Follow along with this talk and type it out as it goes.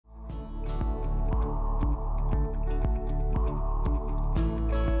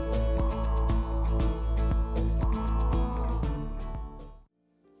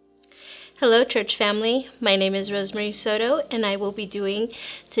Hello, church family. My name is Rosemary Soto, and I will be doing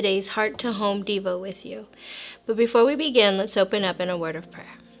today's Heart to Home Devo with you. But before we begin, let's open up in a word of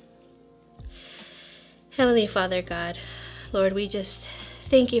prayer. Heavenly Father God, Lord, we just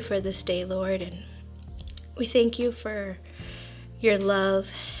thank you for this day, Lord, and we thank you for your love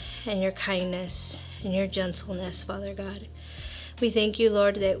and your kindness and your gentleness, Father God. We thank you,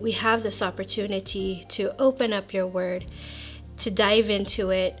 Lord, that we have this opportunity to open up your word, to dive into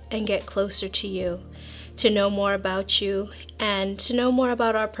it and get closer to you, to know more about you, and to know more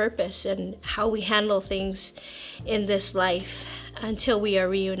about our purpose and how we handle things in this life until we are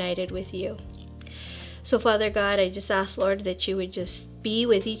reunited with you. So, Father God, I just ask, Lord, that you would just be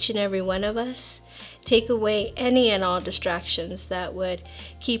with each and every one of us. Take away any and all distractions that would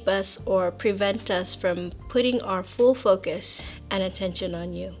keep us or prevent us from putting our full focus and attention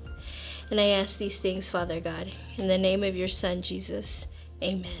on you. And I ask these things, Father God, in the name of your Son, Jesus.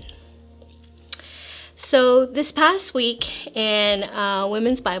 Amen. So this past week in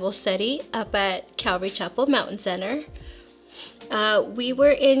Women's Bible Study up at Calvary Chapel Mountain Center, we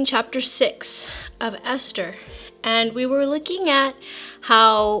were in chapter 6 of Esther, and we were looking at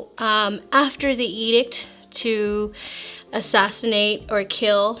how after the edict to assassinate or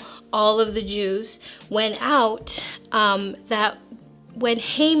kill all of the Jews went out, that when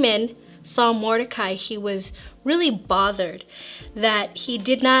Haman saw Mordecai, he was really bothered that he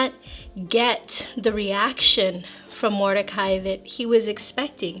did not get the reaction from Mordecai that he was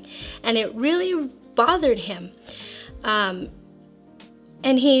expecting, and it really bothered him. And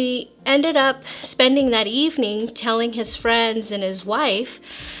he ended up spending that evening telling his friends and his wife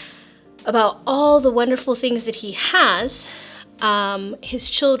about all the wonderful things that he has, his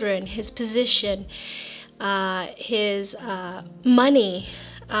children, his position, his money,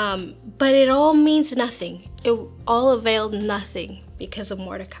 but it all means nothing. It all availed nothing because of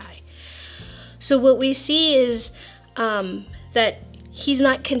Mordecai. So what we see is that he's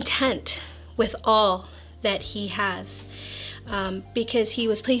not content with all that he has, because he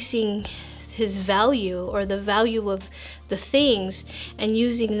was placing his value or the value of the things and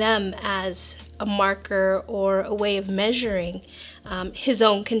using them as a marker or a way of measuring his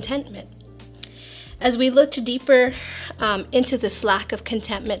own contentment. As we looked deeper into this lack of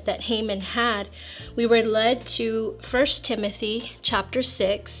contentment that Haman had, we were led to 1 Timothy chapter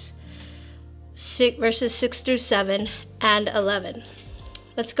 6, verses 6 through 7 and 11.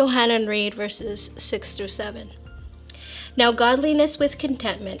 Let's go ahead and read verses 6 through 7. Now godliness with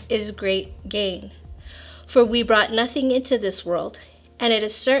contentment is great gain, for we brought nothing into this world, and it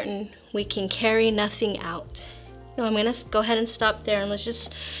is certain we can carry nothing out. Now I'm going to go ahead and stop there, and let's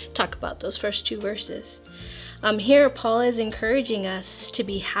just talk about those first two verses. Here Paul is encouraging us to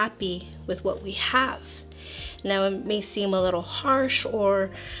be happy with what we have. Now it may seem a little harsh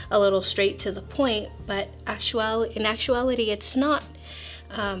or a little straight to the point, but in actuality it's not.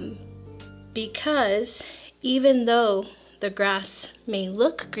 Because even though the grass may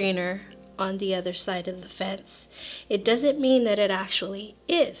look greener on the other side of the fence, it doesn't mean that it actually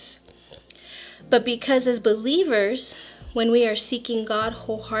is. But because as believers, when we are seeking God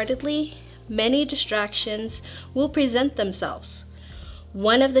wholeheartedly, many distractions will present themselves.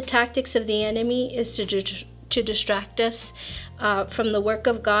 One of the tactics of the enemy is to distract us from the work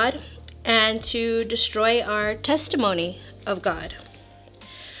of God and to destroy our testimony of God.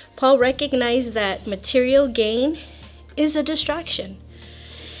 Paul recognized that material gain is a distraction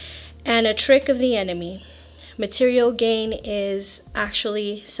and a trick of the enemy. Material gain is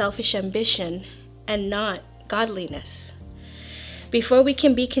actually selfish ambition and not godliness. Before we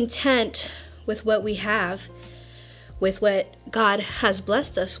can be content with what we have, with what God has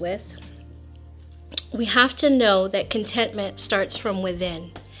blessed us with, we have to know that contentment starts from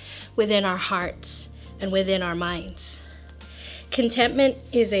within our hearts and within our minds. Contentment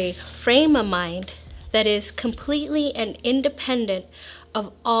is a frame of mind that is completely and independent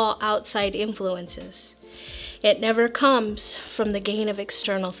of all outside influences. It never comes from the gain of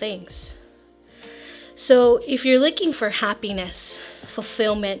external things. So if you're looking for happiness,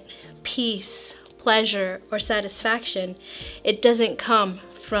 fulfillment, peace, pleasure, or satisfaction, it doesn't come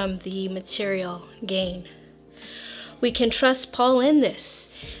from the material gain. We can trust Paul in this.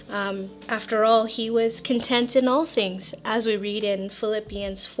 After all, he was content in all things, as we read in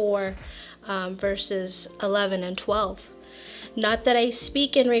Philippians 4, verses 11 and 12. Not that I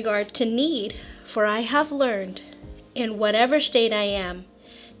speak in regard to need, for I have learned, in whatever state I am,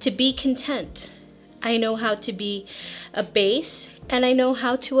 to be content. I know how to be abased, and I know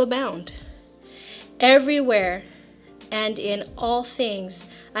how to abound. Everywhere and in all things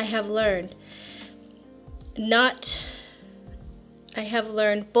I have learned not I have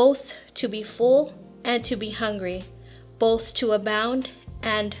learned both to be full and to be hungry, both to abound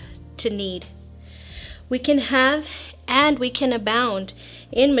and to need. We can have and we can abound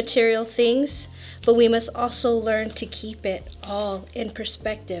in material things, but we must also learn to keep it all in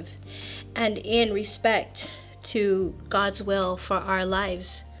perspective and in respect to God's will for our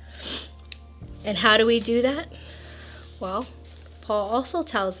lives. And how do we do that? Well, Paul also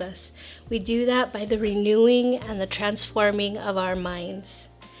tells us we do that by the renewing and the transforming of our minds,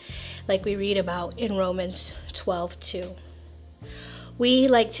 like we read about in Romans 12:2. We,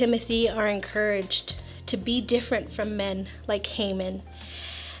 like Timothy, are encouraged to be different from men like Haman,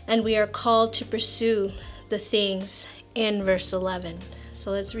 and we are called to pursue the things in verse 11.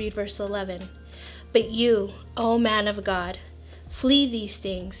 So let's read verse 11. But you, O man of God, flee these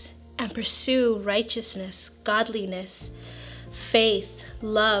things and pursue righteousness, godliness, faith,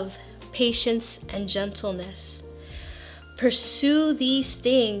 love, patience, and gentleness. Pursue these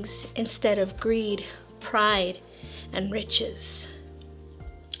things instead of greed, pride, and riches.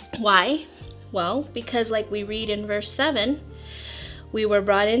 Why? Well, because like we read in verse 7, we were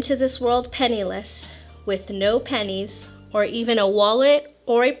brought into this world penniless, with no pennies, or even a wallet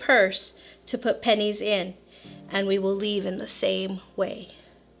or a purse to put pennies in, and we will leave in the same way.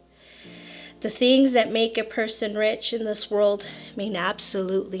 The things that make a person rich in this world mean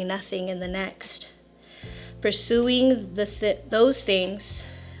absolutely nothing in the next. Pursuing those things,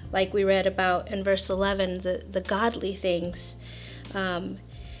 like we read about in verse 11, the godly things,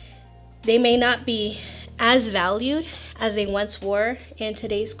 they may not be as valued as they once were in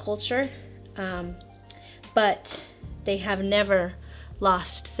today's culture, but they have never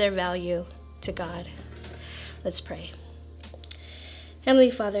lost their value to God. Let's pray.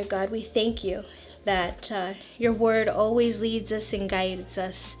 Heavenly Father God, we thank you that your word always leads us and guides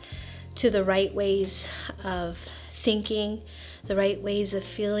us to the right ways of thinking, the right ways of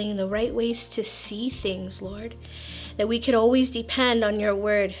feeling, the right ways to see things, Lord. That we could always depend on your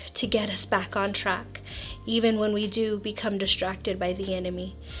word to get us back on track, even when we do become distracted by the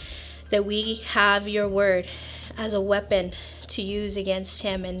enemy. That we have your word as a weapon to use against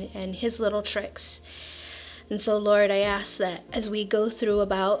him and his little tricks. And so, Lord, I ask that as we go through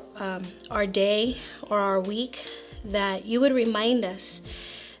about our day or our week, that you would remind us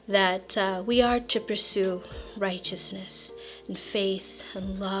that we are to pursue righteousness and faith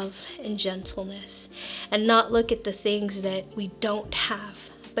and love and gentleness, and not look at the things that we don't have,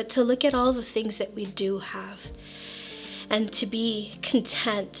 but to look at all the things that we do have, and to be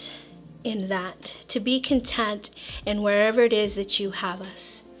content in that, to be content in wherever it is that you have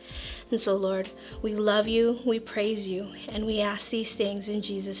us. And so, Lord, we love you, we praise you, and we ask these things in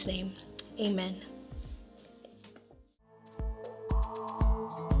Jesus' name. Amen.